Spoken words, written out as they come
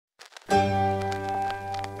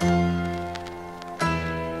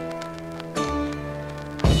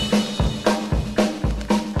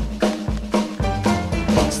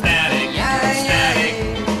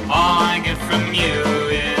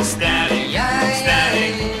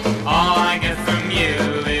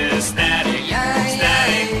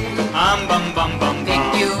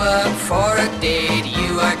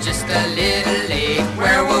a little late.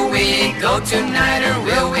 Where will we go tonight, or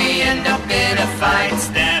will we end up in a fight?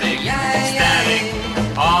 Static, static,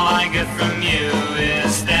 all I get from you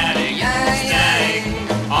is static, static,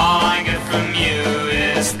 all I get from you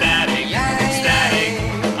is static, static,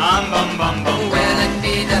 bum bum bum. Will it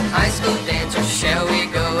be the high school dance, or shall we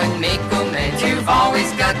go and make romance? You've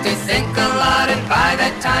always got to think a lot, and by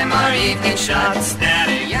that time our evening shot.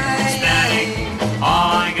 Static, static,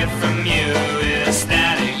 all I get from you is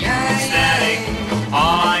static, static,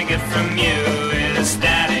 all I get from you is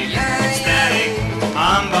static, static,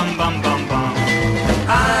 bum bum bum bum.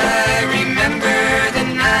 I remember the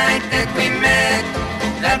night that we met.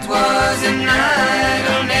 That was a night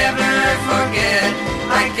I'll never forget.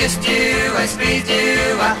 I kissed you, I squeezed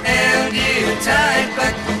you, I held you tight.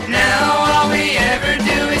 But now all we ever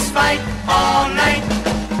do is fight all night.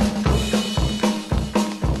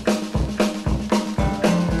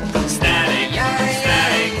 Static,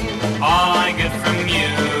 static, all I get from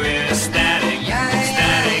you is static,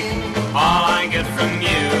 static, all I get from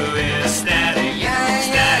you is static,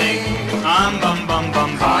 static, bum bum bum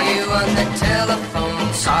bum. Call you on the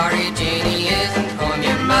telephone, sorry Jeannie isn't home.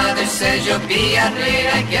 Your mother says you'll be out late,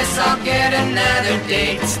 I guess I'll get another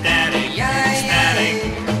date. Static, static,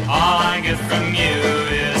 all I get from you